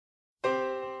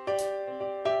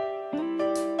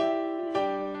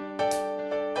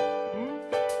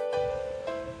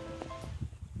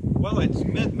Well, it's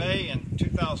mid-May in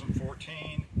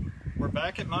 2014. We're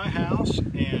back at my house,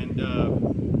 and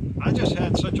I just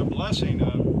had such a blessing.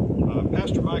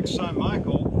 Pastor Mike's son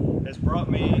Michael has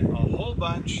brought me a whole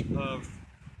bunch of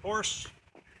horse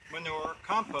manure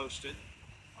composted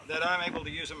that I'm able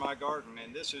to use in my garden,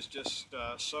 and this is just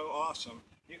so awesome.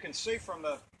 You can see from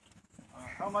the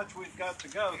how much we've got to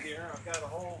go here. I've got a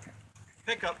whole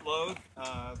pickup load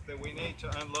that we need to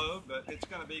unload, but it's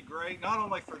going to be great, not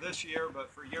only for this year,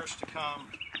 but for years to come.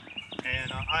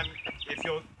 And if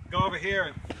you'll go over here,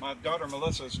 and my daughter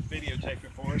Melissa's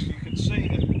videotaping for us, you can see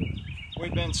that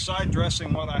we've been side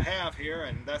dressing what I have here,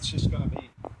 and that's just going to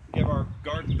give our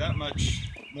garden that much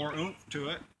more oomph to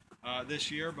it this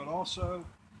year. But also,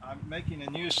 I'm making a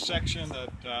new section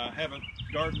that I haven't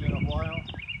gardened in a while,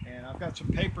 and I've got some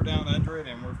paper down under it,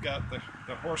 and we've got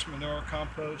the horse manure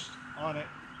compost on it,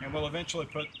 and we'll eventually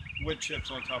put wood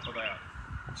chips on top of that.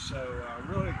 So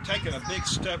really taking a big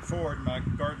step forward in my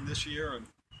garden this year, and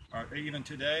even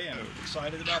today, and I'm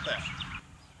excited about that.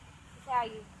 That's how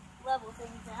you level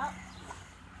things out.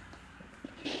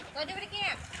 Go do it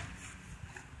again.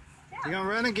 You gonna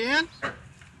run again?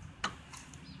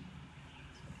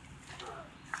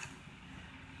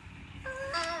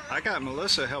 I got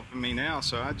Melissa helping me now,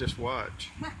 so I just watch.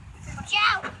 Watch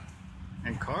out!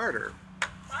 And Carter.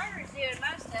 Carter's doing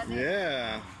most of it.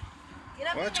 Yeah. Get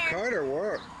up Watch in there. Carter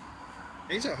work.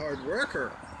 He's a hard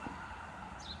worker.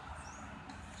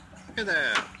 Look at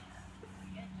that.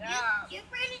 Good job. You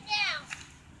bring it down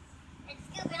and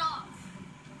scoop it off.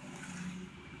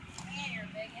 Man, you're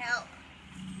a big help.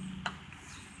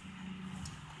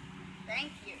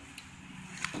 Thank you.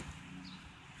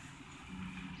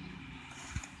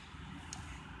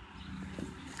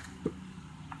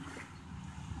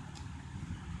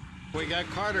 We got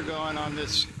Carter going on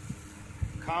this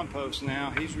compost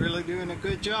now. He's really doing a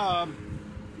good job.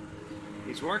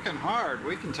 He's working hard.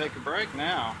 We can take a break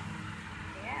now.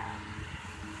 Yeah.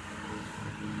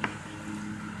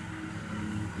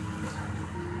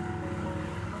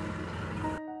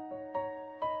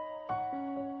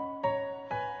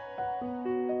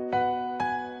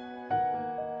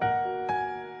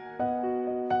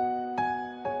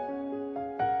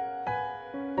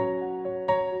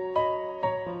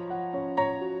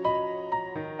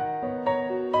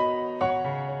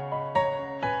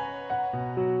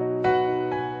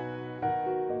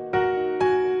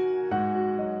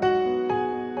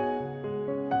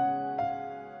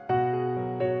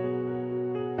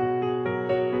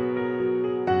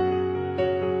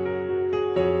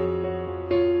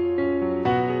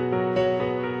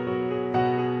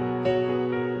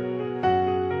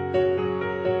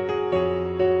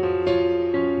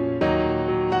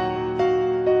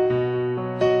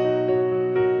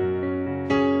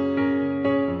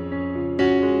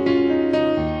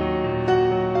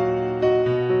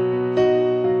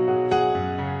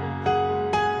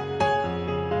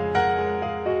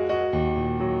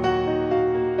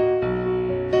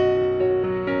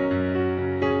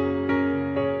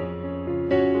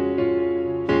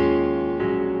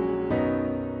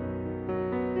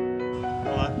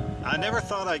 I never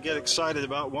thought I'd get excited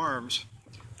about worms,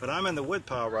 but I'm in the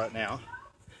woodpile right now,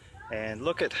 and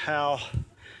look at how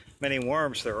many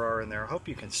worms there are in there. I hope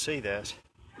you can see this.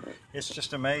 It's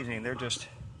just amazing.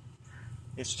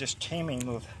 It's just teeming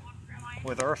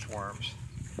with earthworms.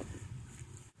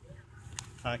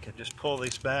 I could just pull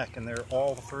these back, and they're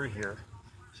all through here.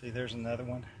 See, there's another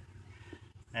one,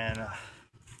 and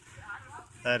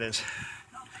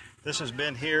this has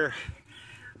been here.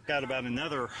 Got about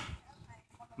another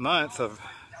month of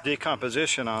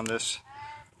decomposition on this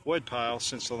wood pile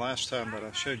since the last time that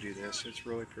I showed you this. It's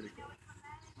really pretty cool.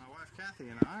 My wife Kathy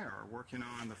and I are working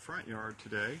on the front yard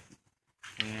today,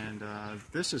 and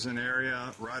this is an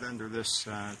area right under this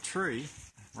tree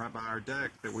right by our deck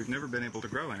that we've never been able to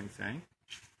grow anything,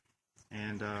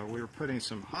 and we were putting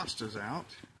some hostas out.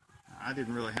 I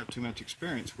didn't really have too much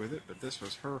experience with it, but this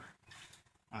was her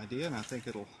idea, and I think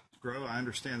it'll grow. I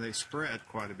understand they spread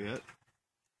quite a bit,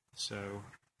 so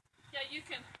yeah, you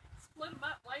can split them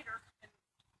up later and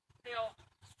they'll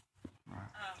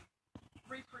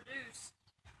reproduce.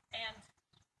 And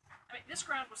I mean, this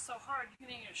ground was so hard you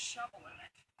couldn't even shovel in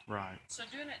it. right. So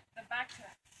doing it the back to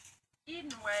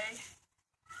Eden way,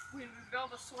 we would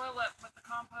build the soil up with the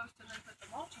compost and then put the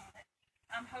mulch on it.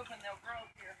 I'm hoping they'll grow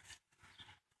here.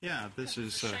 Yeah, this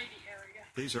is shady area.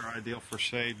 These are ideal for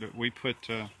shade, but we put,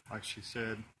 like she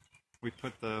said, we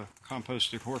put the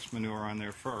composted horse manure on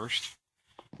there first.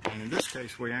 And in this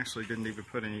case, we actually didn't even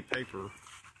put any paper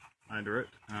under it,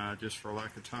 just for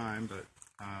lack of time, but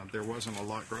there wasn't a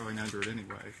lot growing under it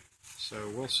anyway.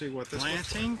 So we'll see what this looks like.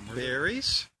 Planting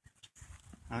berries.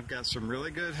 I've got some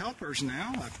really good helpers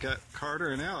now. I've got Carter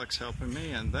and Alex helping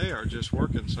me, and they are just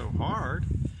working so hard,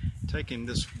 taking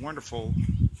this wonderful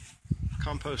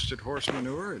composted horse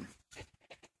manure and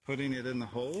putting it in the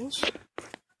holes.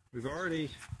 We've already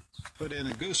put in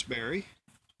a gooseberry,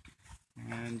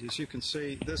 and as you can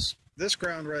see, this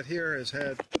ground right here has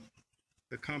had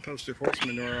the composted horse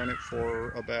manure on it for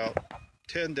about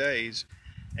 10 days,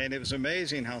 and it was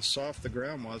amazing how soft the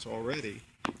ground was already.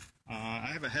 I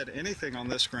haven't had anything on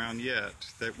this ground yet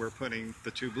that we're putting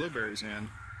the 2 blueberries in,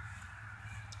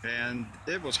 and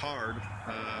it was hard.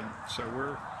 So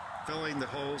we're filling the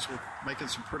holes, we're making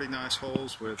some pretty nice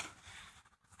holes with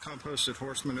composted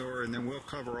horse manure, and then we'll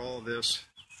cover all of this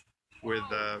with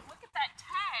look at that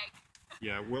tag.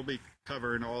 yeah, we'll be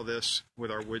covering all this with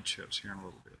our wood chips here in a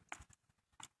little bit.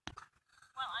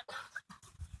 Well, I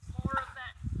need more of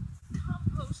that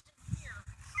compost in here.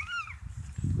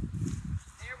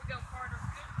 There we go, Carter.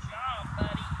 Good job,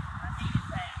 buddy. I needed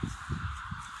that.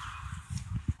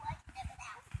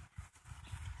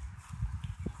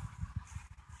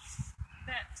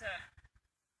 That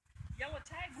yellow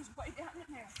tag was way down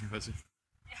in there. Was it?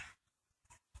 Yeah.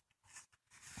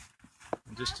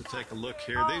 And just to take a look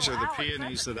here, these are the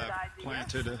peonies that I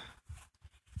planted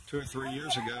 2 or 3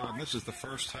 years ago, and this is the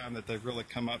first time that they've really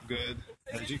come up good.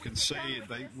 As you can see,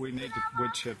 we need to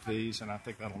wood chip these, and I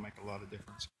think that'll make a lot of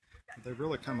difference. They've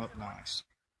really come up nice.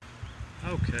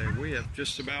 Okay, we have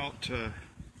just about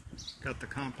got the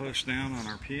compost down on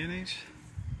our peonies,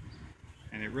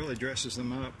 and it really dresses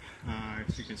them up.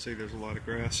 As you can see, there's a lot of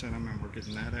grass in them, and we're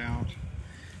getting that out.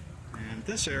 And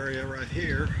this area right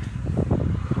here,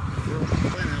 we're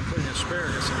planning on putting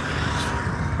asparagus in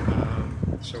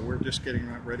next. So we're just getting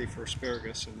that ready for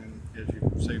asparagus, and then as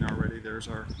you've seen already, there's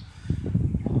our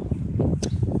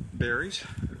berries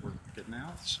that we're getting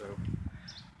out. So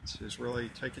this is really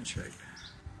taking shape.